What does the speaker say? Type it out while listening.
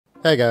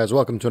Hey guys,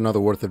 welcome to another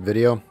Worth It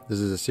video. This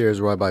is a series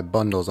where I buy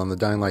bundles on the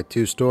Dying Light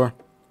 2 store,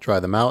 try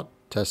them out,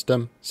 test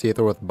them, see if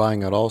they're worth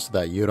buying at all so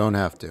that you don't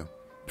have to.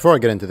 Before I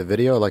get into the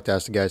video, I'd like to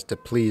ask you guys to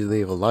please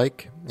leave a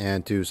like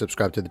and to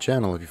subscribe to the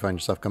channel if you find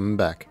yourself coming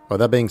back. With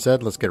that being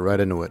said, let's get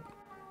right into it.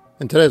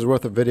 In today's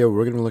Worth It video,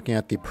 we're going to be looking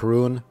at the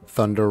Perun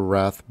Thunder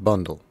Wrath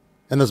bundle.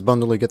 In this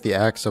bundle, you get the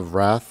Axe of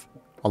Wrath,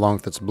 along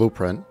with its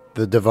blueprint,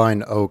 the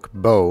Divine Oak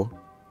bow,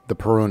 the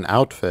Perun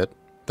outfit,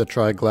 the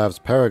Triglav's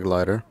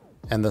paraglider,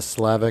 and the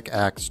Slavic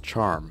Axe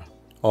charm.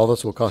 All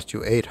this will cost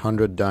you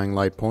 800 Dying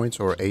Light points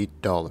or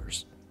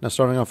 $8. Now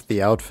starting off with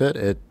the outfit,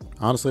 it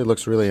honestly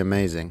looks really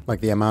amazing. Like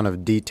the amount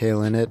of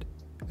detail in it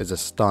is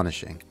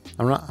astonishing.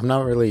 I'm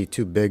not really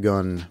too big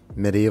on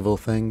medieval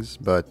things,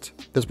 but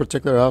this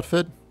particular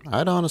outfit,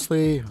 I'd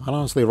honestly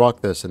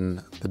rock this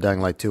in the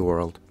Dying Light 2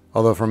 world.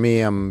 Although for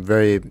me, I'm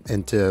very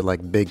into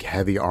like big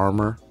heavy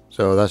armor,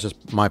 so that's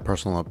just my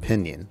personal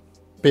opinion.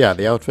 But yeah,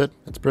 the outfit,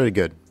 it's pretty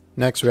good.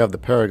 Next we have the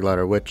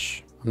paraglider,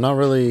 which I don't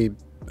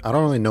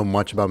really know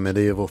much about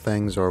medieval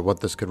things or what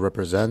this could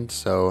represent,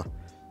 so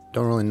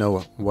don't really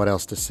know what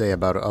else to say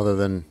about it other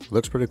than it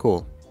looks pretty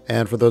cool.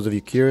 And for those of you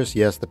curious,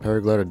 yes, the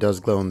paraglider does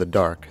glow in the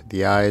dark.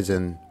 The eyes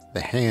and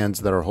the hands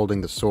that are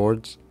holding the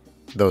swords,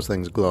 those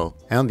things glow.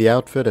 And the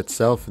outfit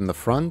itself in the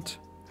front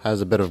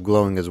has a bit of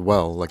glowing as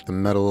well, like the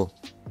metal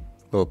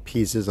little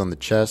pieces on the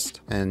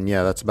chest, and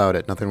yeah, that's about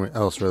it. Nothing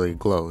else really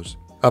glows.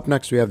 Up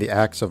next we have the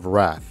Axe of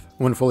Wrath.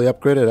 When fully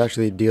upgraded, it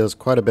actually deals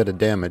quite a bit of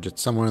damage.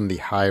 It's somewhere in the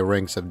high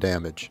ranks of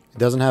damage. It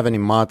doesn't have any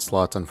mod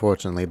slots,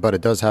 unfortunately, but it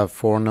does have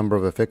 4 number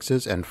of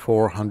affixes and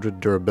 400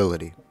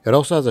 durability. It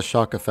also has a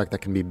shock effect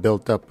that can be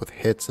built up with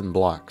hits and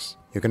blocks.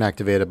 You can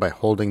activate it by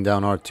holding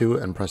down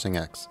R2 and pressing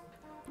X.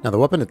 Now the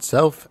weapon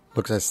itself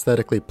looks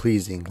aesthetically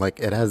pleasing, like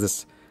it has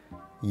this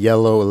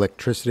yellow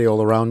electricity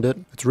all around it.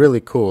 It's really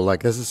cool,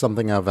 like this is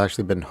something I've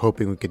actually been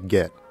hoping we could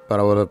get. But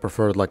I would have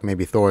preferred like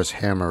maybe Thor's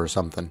hammer or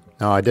something.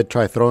 Now I did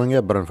try throwing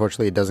it, but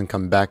unfortunately it doesn't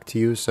come back to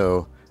you,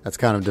 so that's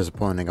kind of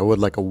disappointing. I would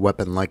like a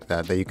weapon like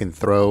that you can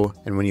throw,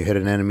 and when you hit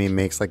an enemy it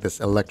makes like this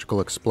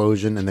electrical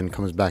explosion and then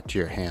comes back to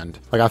your hand.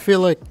 Like I feel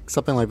like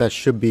something like that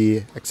should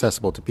be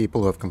accessible to people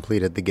who have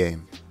completed the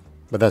game.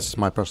 But that's just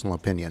my personal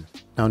opinion.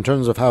 Now in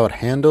terms of how it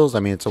handles,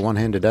 I mean it's a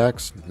one-handed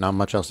axe, not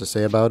much else to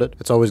say about it.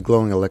 It's always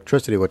glowing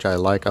electricity, which I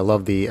like. I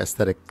love the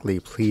aesthetically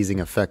pleasing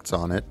effects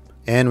on it.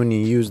 And when you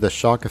use the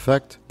shock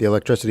effect, the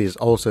electricity is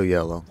also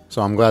yellow.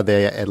 So I'm glad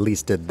they at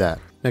least did that.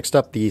 Next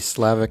up, the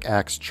Slavic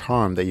Axe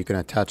charm that you can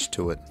attach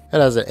to it. It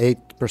has an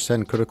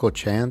 8% critical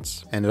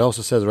chance, and it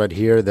also says right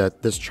here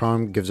that this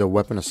charm gives a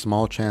weapon a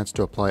small chance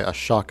to apply a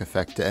shock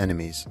effect to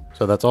enemies.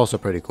 So that's also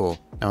pretty cool.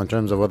 Now in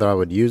terms of whether I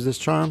would use this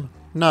charm,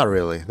 not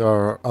really. There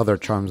are other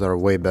charms that are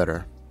way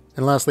better.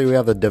 And lastly, we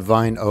have the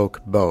Divine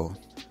Oak bow.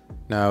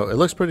 Now it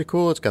looks pretty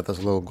cool. It's got this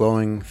little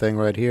glowing thing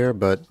right here,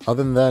 but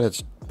other than that,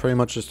 it's pretty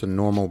much just a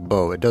normal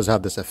bow. It does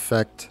have this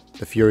effect,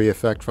 the fury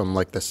effect from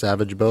like the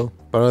savage bow,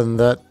 but other than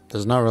that,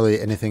 there's not really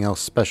anything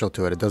else special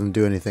to it. It doesn't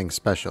do anything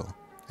special.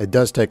 It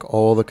does take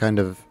all the kind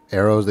of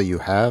arrows that you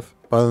have,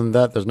 but other than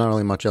that, there's not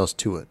really much else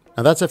to it.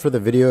 Now that's it for the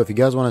video. If you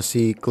guys want to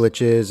see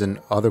glitches and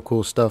other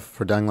cool stuff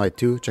for Dying Light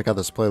 2, check out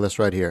this playlist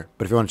right here.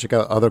 But if you want to check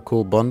out other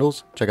cool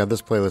bundles, check out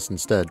this playlist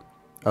instead.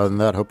 Other than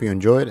that, hope you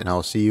enjoyed, and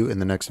I'll see you in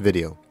the next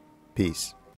video. Peace.